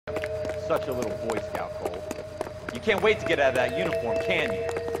such a little Boy Scout, Cole. You can't wait to get out of that uniform, can you?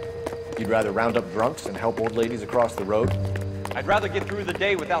 You'd rather round up drunks and help old ladies across the road? I'd rather get through the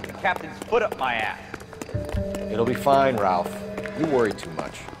day without the captain's foot up my ass. It'll be fine, Ralph. You worry too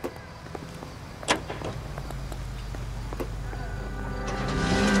much.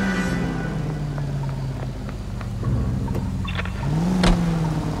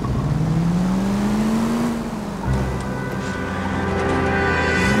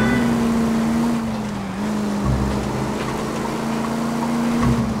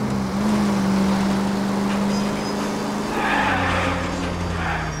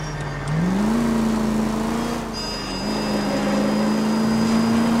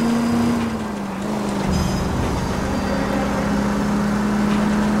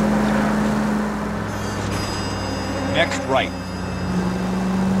 Next right.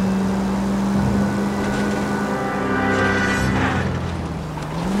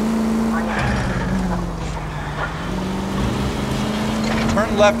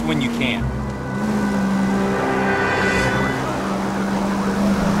 Turn left when you can.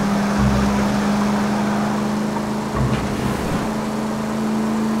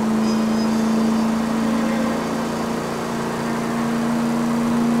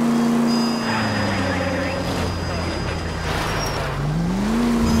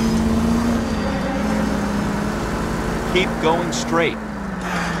 Keep going straight.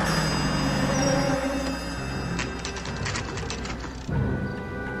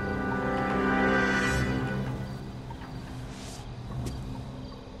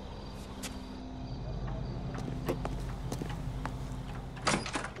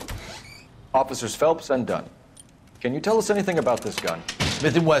 Officers Phelps and Dunn. Can you tell us anything about this gun?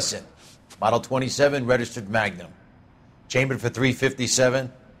 Smith & Wesson, Model 27, registered Magnum. Chambered for .357,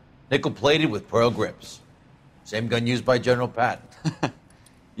 nickel-plated with pearl grips. Same gun used by General Patton.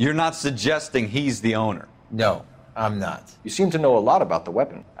 You're not suggesting he's the owner? No, I'm not. You seem to know a lot about the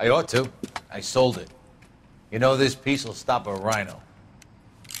weapon. I ought to. I sold it. You know, this piece will stop a rhino.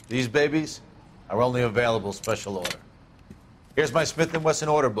 These babies are only available special order. Here's my Smith & Wesson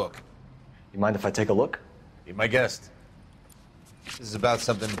order book. You mind if I take a look? Be my guest. This is about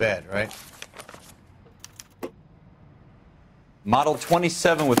something bad, right? Model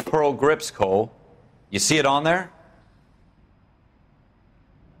 27 with pearl grips, Cole. You see it on there?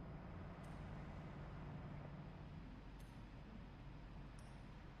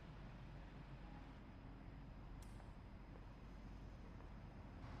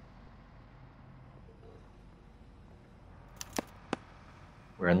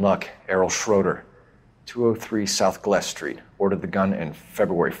 We're in luck. Errol Schroeder, 203 South Glass Street. Ordered the gun in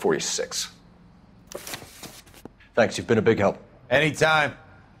February '46. Thanks, you've been a big help. Anytime.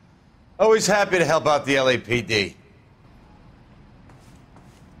 Always happy to help out the LAPD.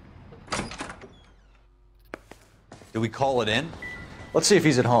 Do we call it in? Let's see if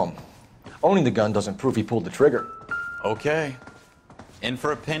he's at home. Owning the gun doesn't prove he pulled the trigger. Okay. In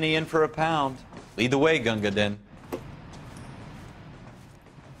for a penny, in for a pound. Lead the way, Gunga Din.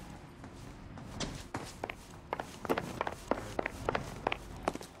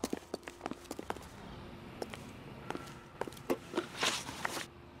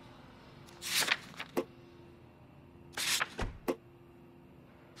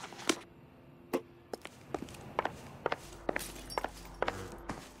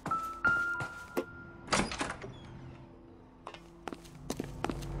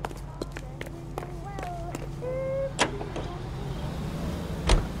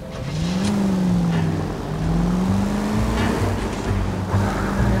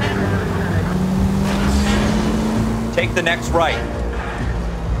 Take the next right.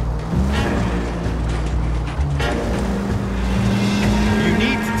 You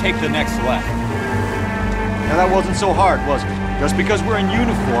need to take the next left. Now that wasn't so hard, was it? Just because we're in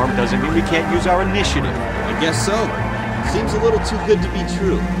uniform doesn't mean we can't use our initiative. I guess so. Seems a little too good to be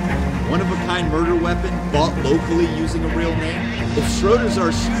true. One-of-a-kind murder weapon bought locally using a real name? If Schroeder's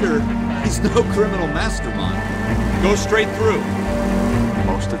our shooter, he's no criminal mastermind. Go straight through.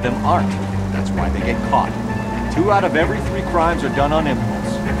 Most of them aren't. That's why they get caught. 2 out of every 3 crimes are done on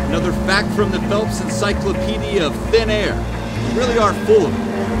impulse. Another fact from the Phelps Encyclopedia of Thin Air. We really are full of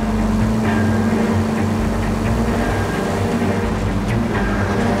it.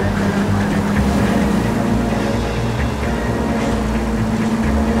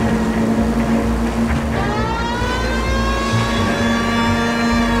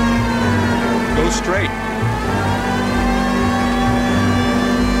 Go straight.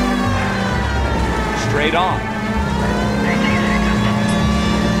 Straight on.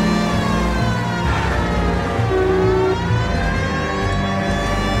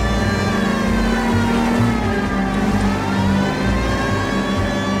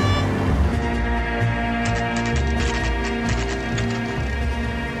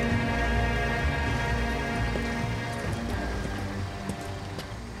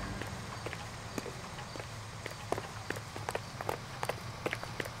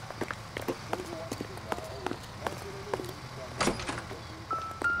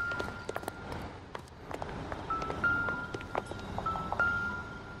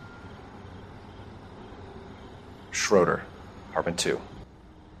 Schroeder, apartment 2.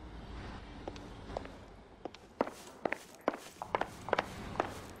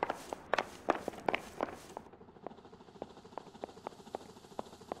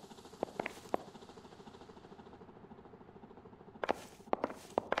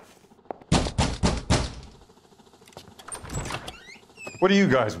 What do you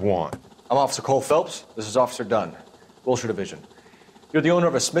guys want? I'm Officer Cole Phelps. This is Officer Dunn, Wilshire Division. You're the owner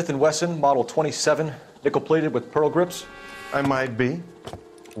of a Smith & Wesson Model 27, nickel-plated with pearl grips? I might be.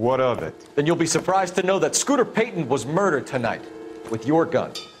 What of it? Then you'll be surprised to know that Scooter Payton was murdered tonight with your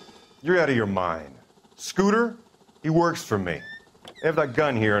gun. You're out of your mind. Scooter? He works for me. I have that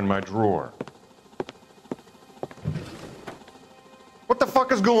gun here in my drawer. What the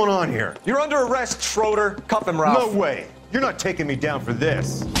fuck is going on here? You're under arrest, Schroeder. Cuff him, Ralph. No way. You're not taking me down for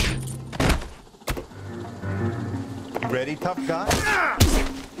this. You ready, tough guy?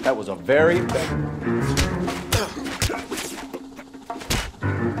 That was a very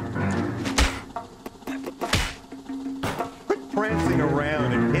Quit prancing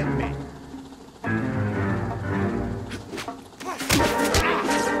around and hit me.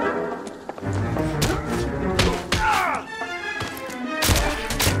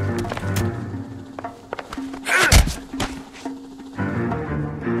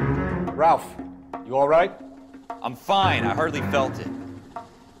 Ralph, you all right? I'm fine. I hardly felt it.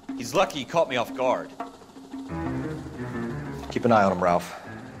 He's lucky he caught me off guard. Keep an eye on him, Ralph.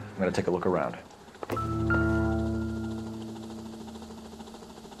 I'm gonna take a look around.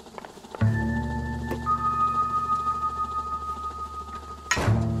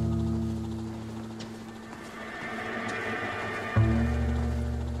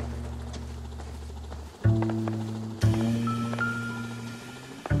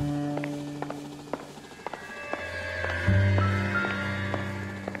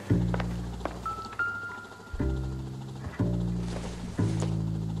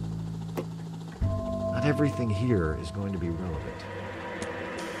 Not everything here is going to be relevant.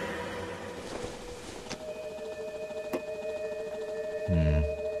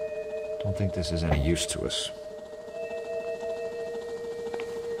 Don't think this is any use to us.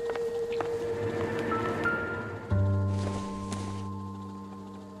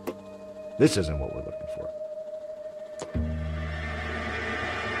 This isn't what we're looking for.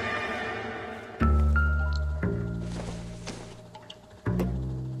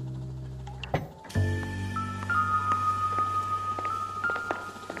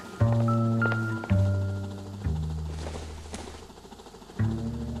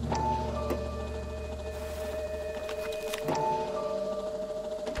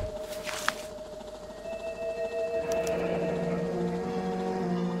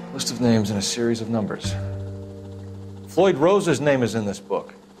 List of names and a series of numbers. Floyd Rose's name is in this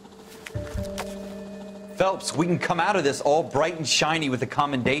book. Phelps, we can come out of this all bright and shiny with a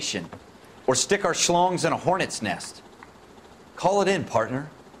commendation. Or stick our schlongs in a hornet's nest. Call it in, partner.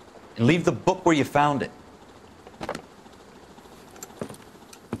 And leave the book where you found it.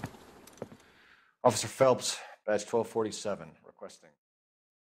 Officer Phelps, badge 1247, requesting.